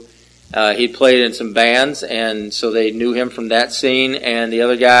knew. He played in some bands, and so they knew him from that scene. And the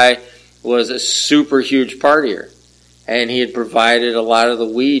other guy was a super huge partier. And he had provided a lot of the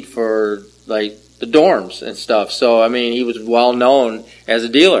weed for, the dorms and stuff. So, he was well known as a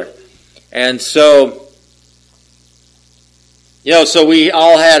dealer. And so, so we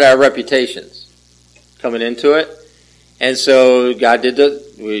all had our reputations coming into it. And so God did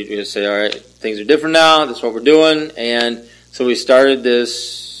we just say, all right, things are different now. That's what we're doing. And so we started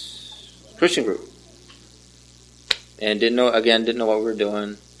this Christian group. And didn't know what we were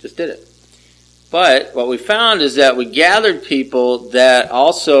doing. Just did it. But what we found is that we gathered people that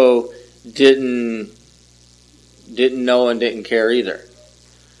also didn't know and didn't care either.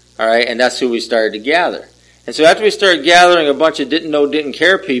 All right, and that's who we started to gather. And so after we started gathering a bunch of didn't know, didn't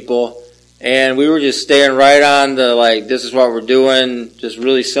care people, and we were just staying right on the, this is what we're doing, just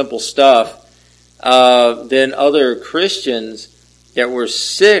really simple stuff, then other Christians that were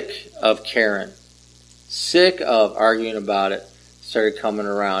sick of caring, sick of arguing about it, started coming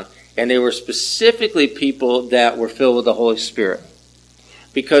around. And they were specifically people that were filled with the Holy Spirit.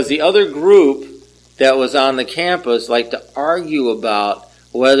 Because the other group that was on the campus liked to argue about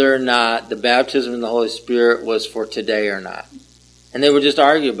whether or not the baptism in the Holy Spirit was for today or not. And they would just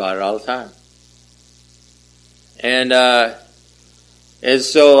argue about it all the time. And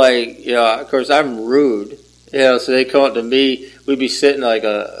so, of course, I'm rude. You know, so they come up to me. We'd be sitting like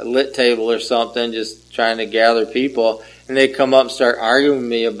a lit table or something, just trying to gather people, and they come up and start arguing with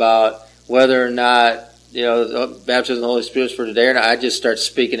me about whether or not, you know, baptism of the Holy Spirit is for today or not. I just start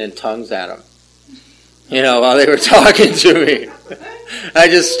speaking in tongues at them, you know, while they were talking to me. I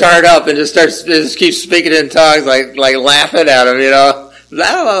just start up and just keep speaking in tongues, like laughing at them, you know,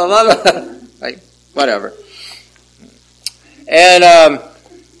 blah, blah, blah, blah. Like whatever. And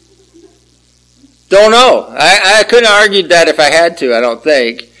don't know. I couldn't have argued that if I had to. I don't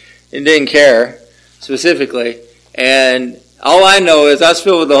think, and didn't care specifically. And all I know is I was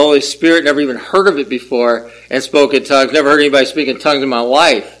filled with the Holy Spirit, never even heard of it before, and spoke in tongues. Never heard anybody speak in tongues in my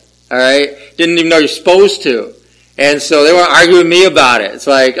life. All right, didn't even know you're supposed to. And so they were arguing with me about it. It's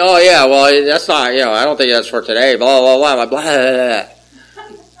like, oh yeah, well that's not, you know, I don't think that's for today. Blah blah blah blah blah. Blah.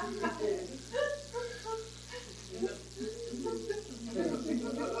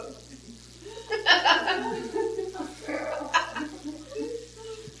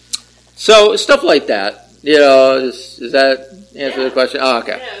 So stuff like that, you know, does that answer the question? Oh,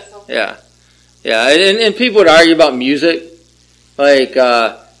 okay. Yeah. And people would argue about music, like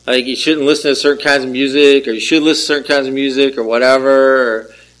you shouldn't listen to certain kinds of music, or you should listen to certain kinds of music, or whatever, or,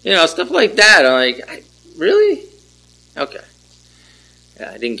 you know, stuff like that. I'm like, really? Okay.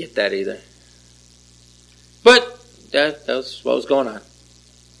 Yeah, I didn't get that either. But that was what was going on.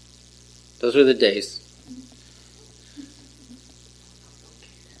 Those were the days.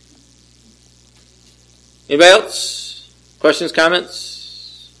 Anybody else? Questions,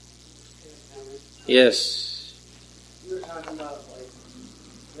 comments? Yes. You were talking about, like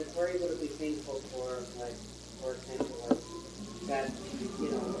we're able to be thankful for, like, for example, like, God,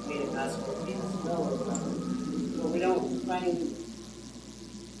 you know, made a gospel to be in the snow or whatever. But we don't find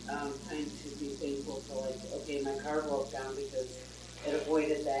time to be thankful for, like, okay, my car broke down because it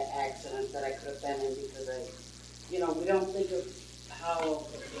avoided that accident that I could have been in because you know, we don't think of how,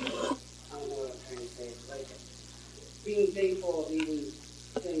 I don't know what I'm trying to say, like, being thankful of even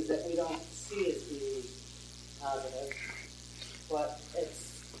things that we don't see as being positive, but it's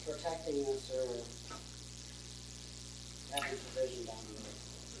protecting us or having provision down the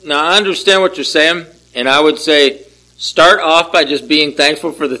road. Now, I understand what you're saying, and I would say start off by just being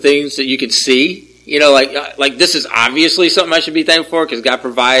thankful for the things that you can see. You know, like this is obviously something I should be thankful for because God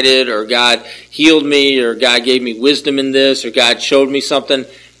provided, or God healed me, or God gave me wisdom in this, or God showed me something.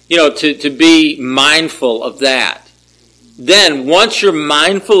 You know, to be mindful of that. Then, once you're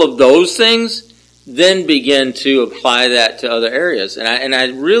mindful of those things, then begin to apply that to other areas. And I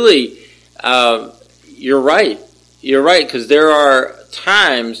really, you're right. You're right, because there are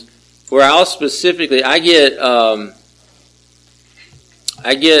times where I'll specifically, I get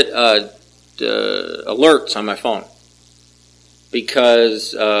alerts on my phone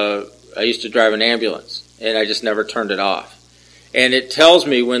because I used to drive an ambulance and I just never turned it off. And it tells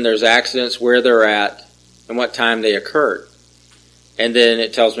me when there's accidents, where they're at, and what time they occurred. And then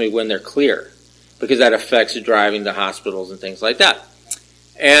it tells me when they're clear, because that affects driving to hospitals and things like that.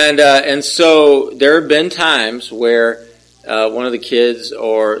 And so there have been times where one of the kids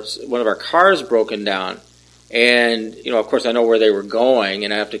or one of our cars broken down, and, you know, of course I know where they were going,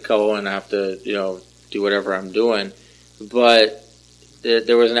 and I have to go and I have to, you know, do whatever I'm doing. But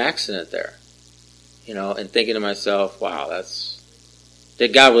there was an accident there, you know, and thinking to myself, wow,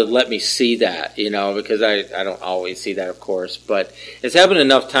 that God would let me see that, you know, because I don't always see that, of course. But it's happened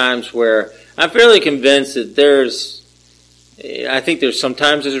enough times where I'm fairly convinced that I think there's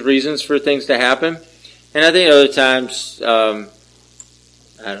sometimes there's reasons for things to happen. And I think other times, I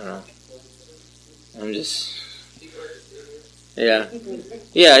don't know. I'm just, yeah,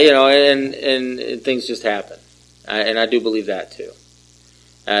 you know, and things just happen. And I do believe that too.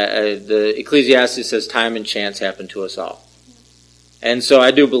 The Ecclesiastes says time and chance happen to us all. And so I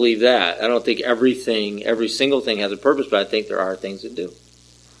do believe that. I don't think every single thing has a purpose, but I think there are things that do.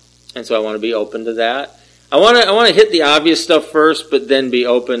 And so I want to be open to that. I want to hit the obvious stuff first, but then be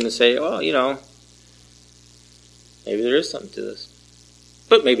open to say, oh, you know, maybe there is something to this.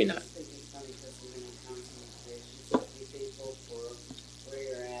 But maybe not.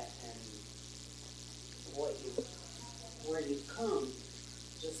 Where you've come,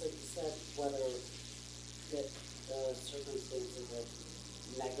 just like you said, whether the circumstances are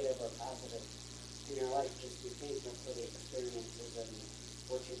negative or positive in your life, just be thankful for the experiences and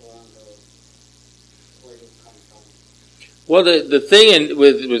what you've learned or where you've come from. Well, the thing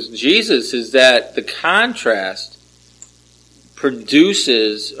with Jesus is that the contrast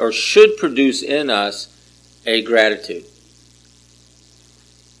produces or should produce in us a gratitude.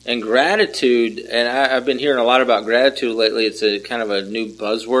 And gratitude, and I've been hearing a lot about gratitude lately. It's a kind of a new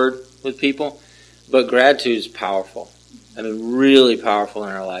buzzword with people. But gratitude is powerful. I mean, really powerful in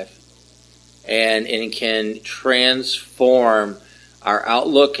our life. And it can transform our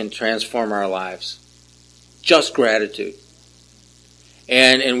outlook and transform our lives. Just gratitude.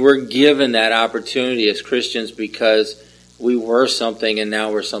 And we're given that opportunity as Christians because we were something and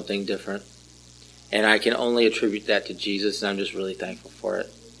now we're something different. And I can only attribute that to Jesus, and I'm just really thankful for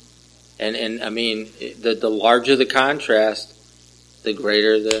it. And I mean, the larger the contrast, the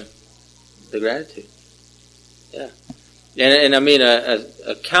greater the gratitude. Yeah. And I mean,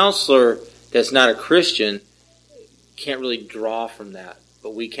 a counselor that's not a Christian can't really draw from that,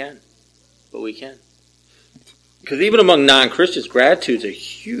 but we can. Because even among non-Christians, gratitude is a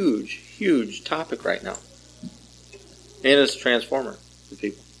huge, huge topic right now. And it's a transformer for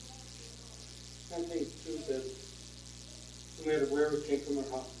people. I think, too, that no matter where we came from or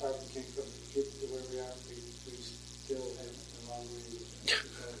how far we came from to get to where we are, we still have a long way to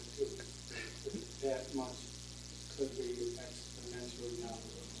go. That much could be exponentially now.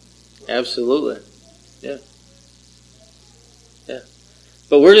 Absolutely. Yeah.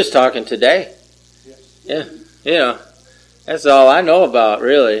 But we're just talking today. Yes. Yeah. That's all I know about,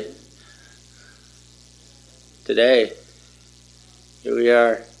 really. Today. Here we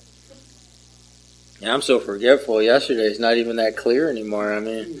are. And I'm so forgetful. Yesterday's not even that clear anymore. I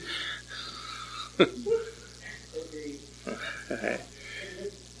mean.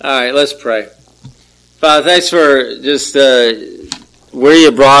 All right, let's pray. Father, thanks for just where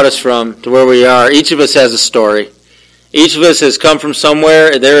you brought us from to where we are. Each of us has a story. Each of us has come from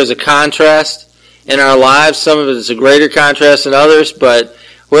somewhere. There is a contrast in our lives. Some of it is a greater contrast than others, but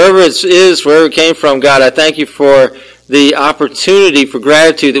wherever it is, wherever it came from, God, I thank you for the opportunity for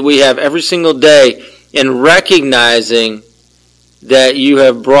gratitude that we have every single day in recognizing that you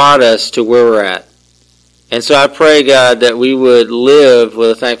have brought us to where we're at. And so I pray, God, that we would live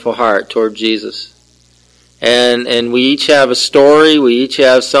with a thankful heart toward Jesus. And we each have a story. We each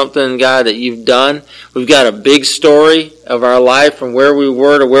have something, God, that you've done. We've got a big story of our life from where we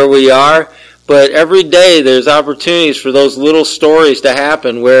were to where we are. But every day there's opportunities for those little stories to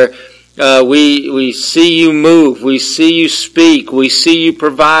happen where we see you move. We see you speak. We see you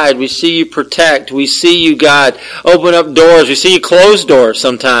provide. We see you protect. We see you, God, open up doors. We see you close doors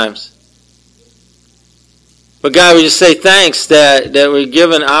sometimes. But God, we just say thanks that we're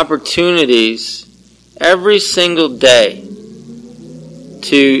given opportunities every single day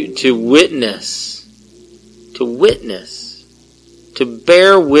to witness, to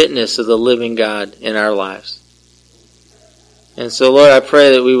bear witness of the living God in our lives. And so, Lord, I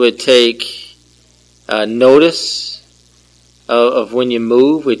pray that we would take notice of when you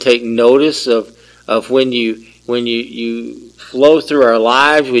move. We take notice of when you flow through our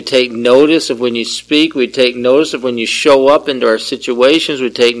lives. We take notice of when you speak. We take notice of when you show up into our situations. We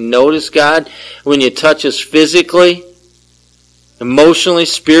take notice, God, when you touch us physically, emotionally,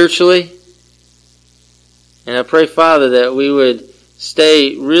 spiritually. And I pray, Father, that we would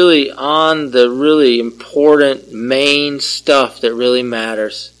stay really on the really important main stuff that really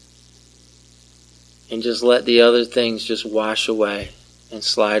matters. And just let the other things just wash away and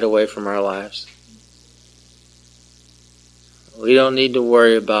slide away from our lives. We don't need to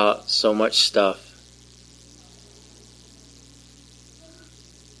worry about so much stuff.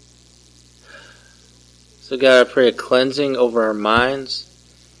 So God, I pray a cleansing over our minds,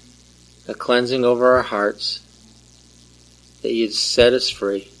 a cleansing over our hearts, that you'd set us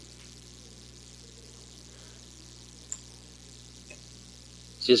free.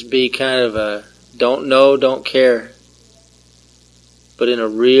 Just be kind of a don't know, don't care, but in a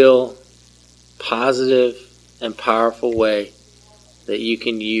real, positive, and powerful way that you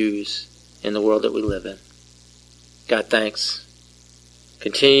can use in the world that we live in. God, thanks.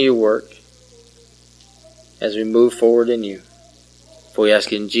 Continue your work as we move forward in you. For we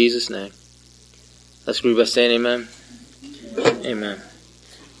ask it in Jesus' name. Let's agree by saying amen. Amen.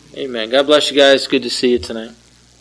 Amen. God bless you guys. Good to see you tonight.